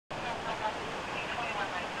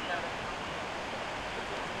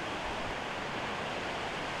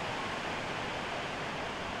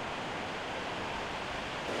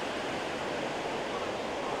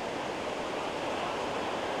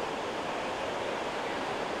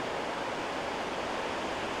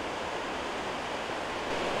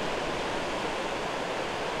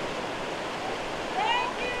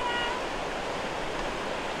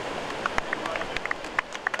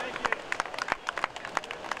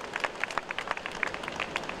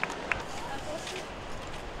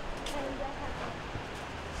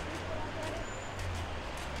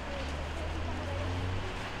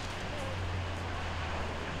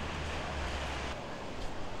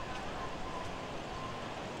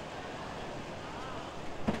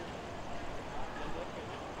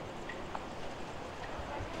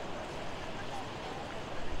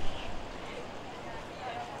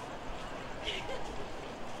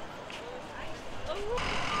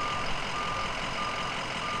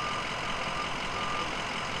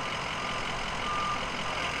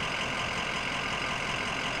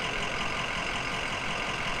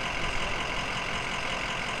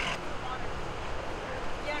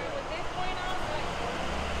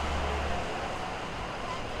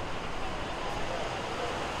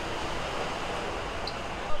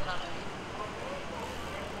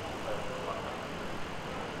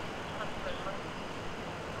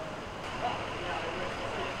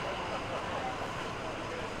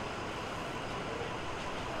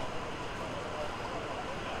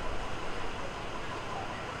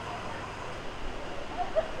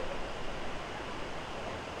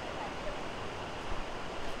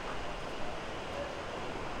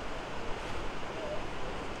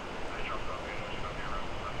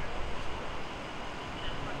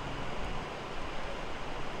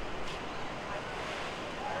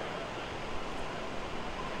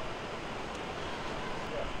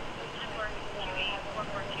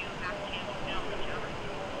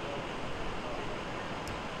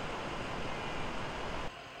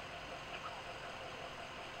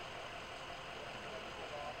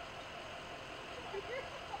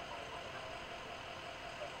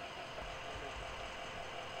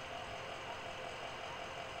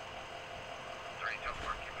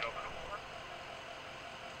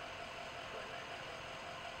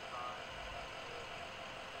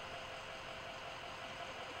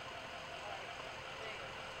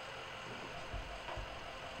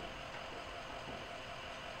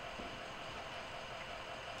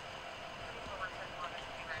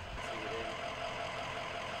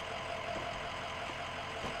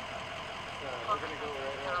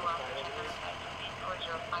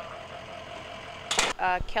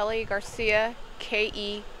Kelly Garcia,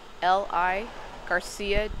 K-E-L-I,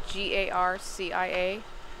 Garcia, G-A-R-C-I-A.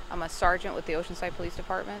 I'm a sergeant with the Oceanside Police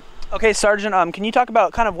Department. Okay, Sergeant, can you talk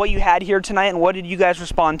about kind of what you had here tonight and what did you guys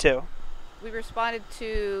respond to? We responded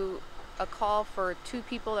to a call for 2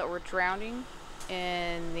 people that were drowning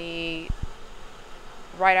right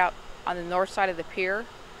out on the north side of the pier.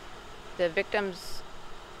 The victims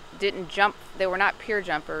didn't jump. They were not pier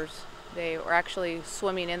jumpers. They were actually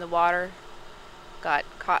swimming in the water, got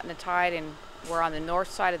caught in the tide, and were on the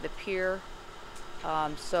north side of the pier.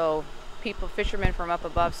 So fishermen from up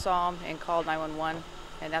above saw them and called 911,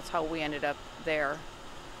 and that's how we ended up there.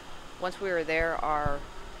 Once we were there, our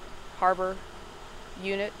harbor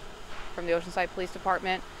unit from the Oceanside Police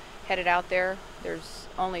Department headed out there. There's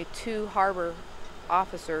only 2 harbor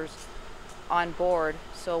officers on board,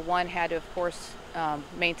 so one had to, of course,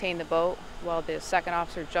 maintain the boat while the second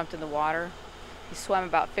officer jumped in the water. He swam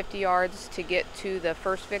about 50 yards to get to the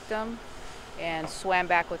first victim and swam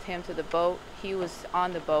back with him to the boat. He was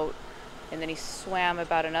on the boat, and then he swam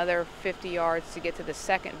about another 50 yards to get to the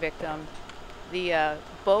second victim. The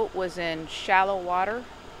boat was in shallow water.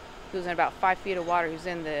 He was in about 5 feet of water. He was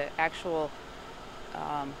in the actual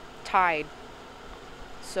tide.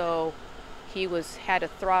 So he had to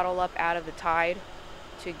throttle up out of the tide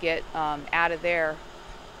to get out of there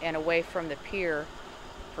and away from the pier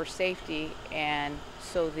for safety. And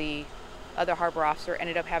so the other harbor officer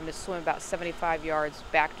ended up having to swim about 75 yards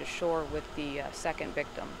back to shore with the second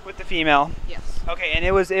victim. With the female? Yes. Okay, and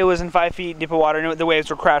it was in 5 feet deep of water, and the waves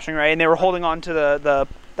were crashing, right? And they were holding on to the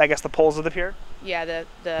I guess the poles of the pier? Yeah,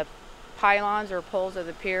 the pylons or poles of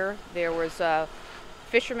the pier. There was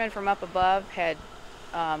fishermen from up above had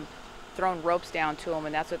thrown ropes down to them,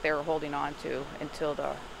 and that's what they were holding on to until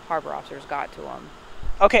the harbor officers got to them.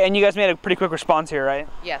 Okay, and you guys made a pretty quick response here, right?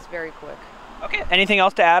 Yes, very quick. Okay, anything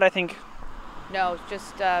else to add, I think? No,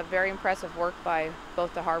 just very impressive work by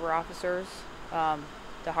both the harbor officers.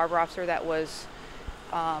 The harbor officer that was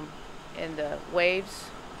in the waves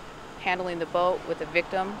handling the boat with the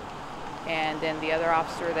victim, and then the other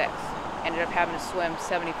officer that ended up having to swim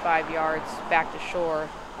 75 yards back to shore.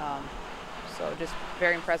 So just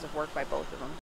very impressive work by both of them.